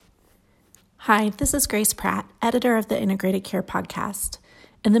Hi, this is Grace Pratt, editor of the Integrated Care podcast.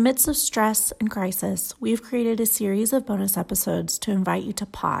 In the midst of stress and crisis, we've created a series of bonus episodes to invite you to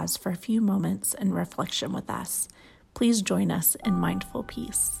pause for a few moments in reflection with us. Please join us in mindful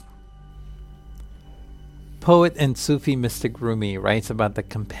peace. Poet and Sufi mystic Rumi writes about the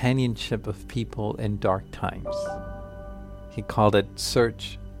companionship of people in dark times. He called it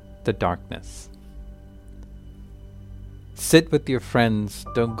Search the Darkness. Sit with your friends,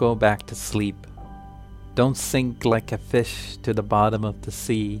 don't go back to sleep. Don't sink like a fish to the bottom of the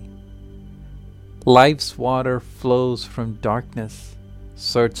sea. Life's water flows from darkness.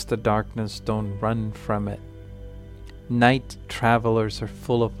 Search the darkness, don't run from it. Night travelers are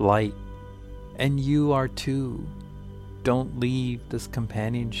full of light, and you are too. Don't leave this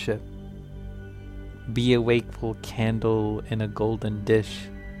companionship. Be a wakeful candle in a golden dish.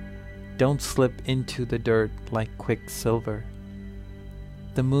 Don't slip into the dirt like quicksilver.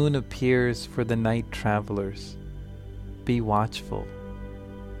 The moon appears for the night travelers. Be watchful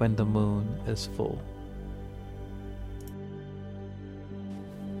when the moon is full.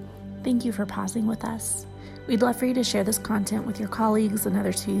 Thank you for pausing with us. We'd love for you to share this content with your colleagues and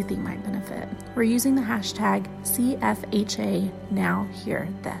others who you think might benefit. We're using the hashtag CFHA Now Hear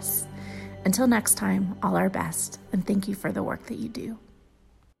This. Until next time, all our best, and thank you for the work that you do.